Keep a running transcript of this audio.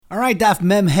right, Daf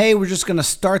Mem Hey, we're just going to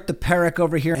start the parak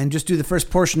over here and just do the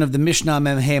first portion of the Mishnah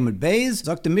Mem Hey Amud Beis.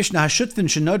 Zok the Mishnah Hashutfin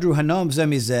Shenodru Hanom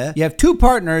Zemizeh. You have two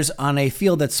partners on a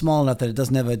field that's small enough that it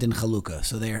doesn't have a din chalukah,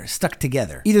 so they are stuck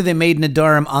together. Either they made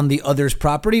Nadarim on the other's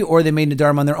property, or they made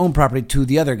Nadarim on their own property to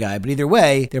the other guy. But either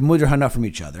way, they're mudar hana from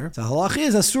each other. So halach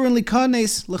is asur and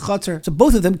likanes lechatzer. So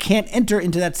both of them can't enter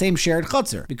into that same shared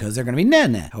chatzer because they're going to be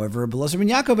nene. However, Rabbi Elazar ben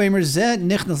Yaakov Eimer zeh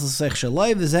nichnas l'seich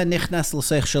shalai v'zeh nichnas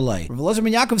l'seich shalai. Rabbi Elazar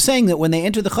ben Yaakov saying that when they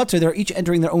enter the chutzner, they're each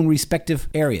entering their own respective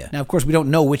area. Now, of course, we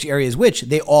don't know which area is which.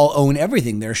 They all own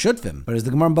everything. They're shutfim. But as the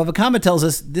Gemara in Bava Kama tells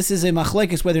us, this is a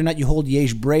machlekes whether or not you hold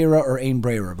yesh breira or ein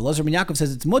breira. Rabbi Elazar ben Yaakov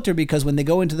says it's mutter because when they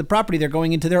go into the property, they're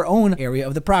going into their own area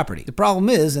of the property. The problem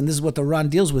is, and this is what the Ran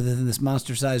deals with in this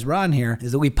monster-sized Ran here,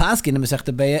 is that we paskin in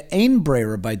Masechta Beya ein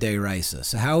breira by deiraisa.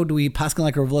 So how do we paskin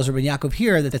like Rabbi Elazar ben Yaakov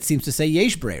here that seems to say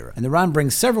yesh breira? And the Ran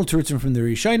brings several truths from the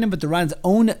Rishonim, but the Ran's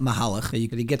own mahalach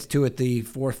that he gets to at the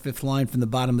fifth line from the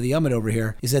bottom of the Yamid over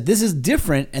here is that this is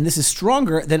different and this is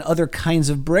stronger than other kinds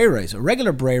of breiras. A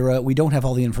regular breira, we don't have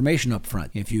all the information up front.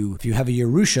 If you have a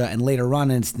Yerusha and later on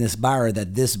it's nisbar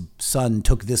that this son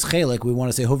took this chelik, we want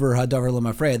to say hover hadavar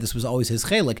lemafreya, this was always his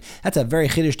chelik. That's a very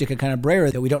chiddishtika kind of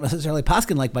breira that we don't necessarily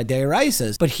paskin like by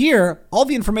deiraisas. But here, all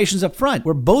the information's up front.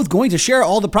 We're both going to share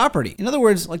all the property. In other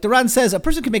words, like the Ran says, a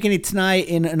person can make any t'nai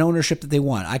in an ownership that they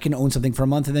want. I can own something for a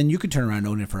month and then you could turn around and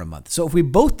own it for a month. So if we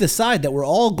both decide that we're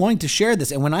all going to share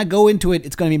this, and when I go into it,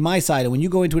 it's going to be my side, and when you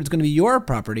go into it, it's going to be your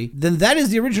property, then that is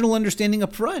the original understanding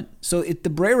up front. So the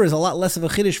breira is a lot less of a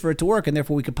chiddush for it to work, and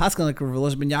therefore we could paskin like Rabbi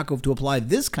Elazar ben Yaakov to apply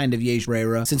this kind of yesh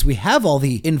breira, since we have all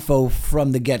the info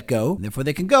from the get-go, therefore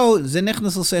they can go, zeh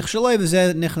nichnas l'seich shalai,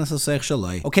 v'zeh nichnas l'seich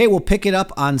shalai. Okay, we'll pick it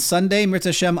up on Sunday, Mirz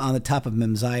Hashem, on the top of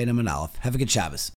Mem Zayin and Aleph. Have a good Shabbos.